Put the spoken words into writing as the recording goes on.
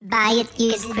Buy it,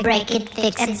 use it, break it,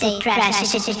 fix it, update, crash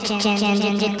it,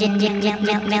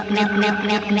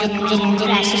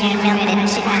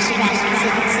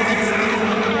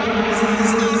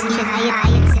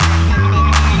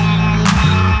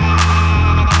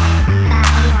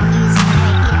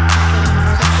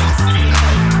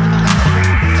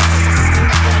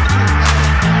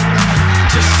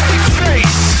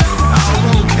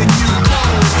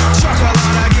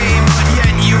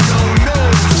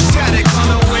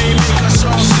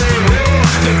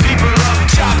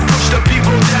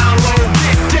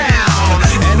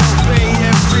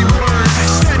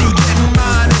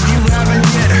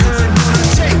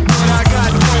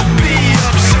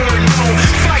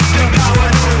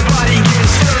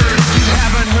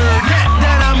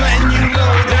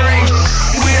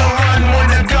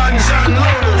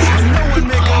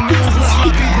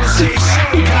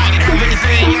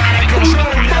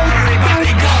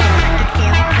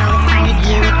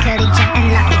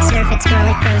 scroll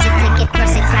it, pose it, click it,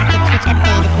 cross it, crack it, twitch,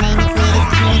 update it, name it, read it,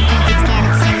 tune it, print it, scan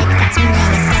it, send it, fax me,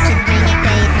 name it, touch it, bring it,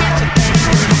 pay it, watch it, burn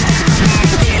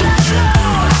it, read it,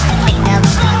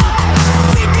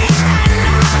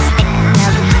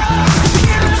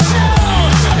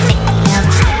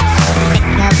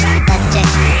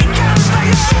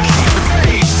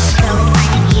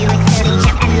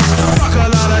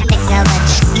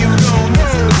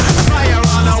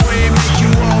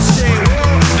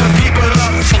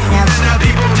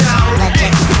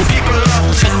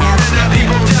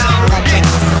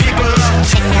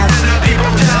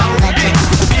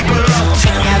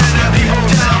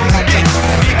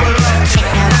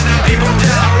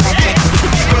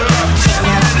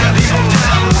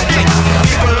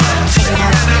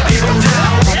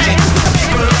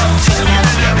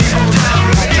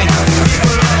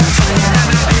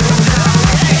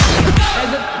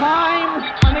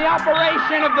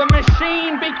 of the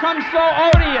machine becomes so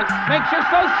odious, makes you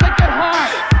so sick at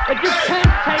heart that you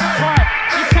can't take part.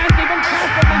 You can't even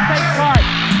passively take part.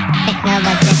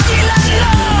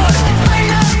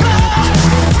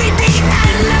 With the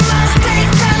animals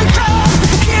take control.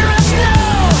 Hear us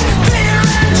now, clear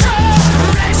and true.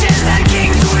 Wretches and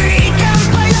kings we can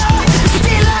follow.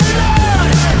 Still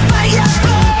alone, fire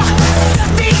blow.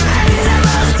 The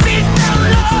animals beat them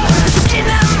low. Skin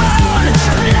and bone,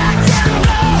 black and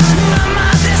gold. Mama,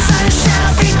 the sun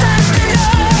shall be turned to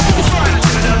gold. Front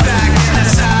to the back and the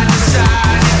side to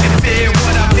side. If you feel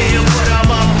what I feel, put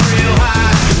 'em up real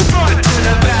high. Front to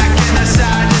the back and the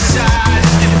side to side.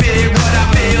 If you feel what I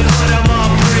feel, put 'em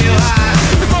up real high.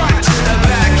 Front to the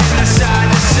back and the side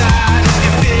to side. If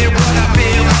you feel what I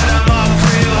feel, put 'em up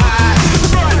real high.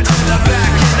 Front to the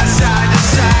back and the side to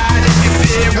side. If you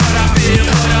feel what I feel,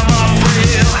 put 'em up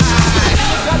real high.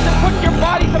 You've got to put your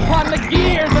bodies upon the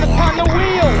gears and upon the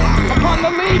wheels, upon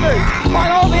the levers, upon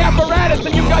all the apparatus,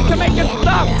 and you've got to make it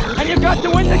stop. And you've got to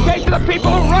indicate to the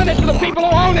people who run it, to the people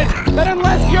who own it, that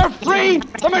unless you're free,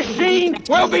 the machine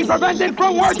will be prevented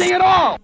from working at all.